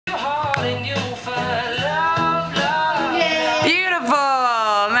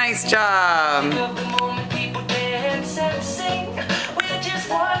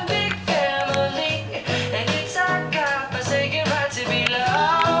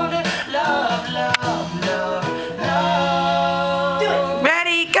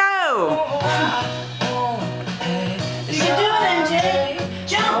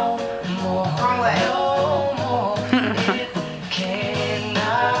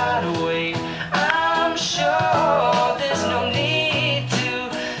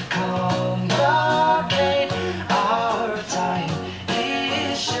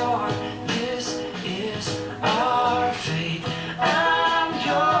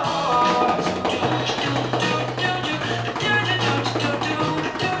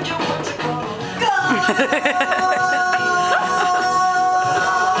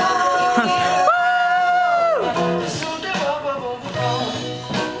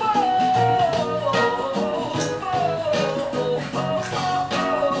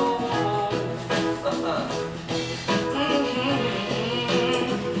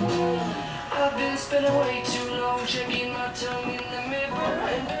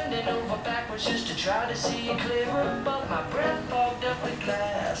walked backwards just to try to see it clearer, but my breath fogged up the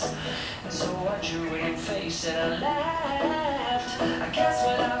glass. And so I drew a new face and I laughed. I guess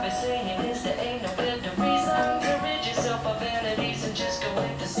what I've been saying is there ain't no better reason to rid yourself of vanities and just go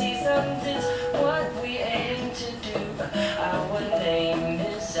with the seasons. It's what we aim to do. Our name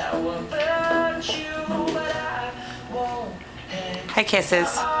is our virtue, but I won't. Hi,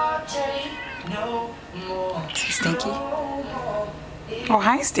 Kisses. No more. Is he stinky? Oh,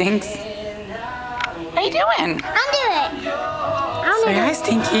 hi, Stinks. How you doing? I'll do it. Say hi,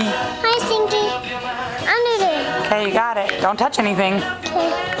 Stinky. Hi, Stinky. I'll do it. Okay, you got it. Don't touch anything.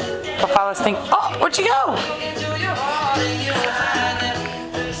 Okay. Go follow Stink. Oh, where'd you go?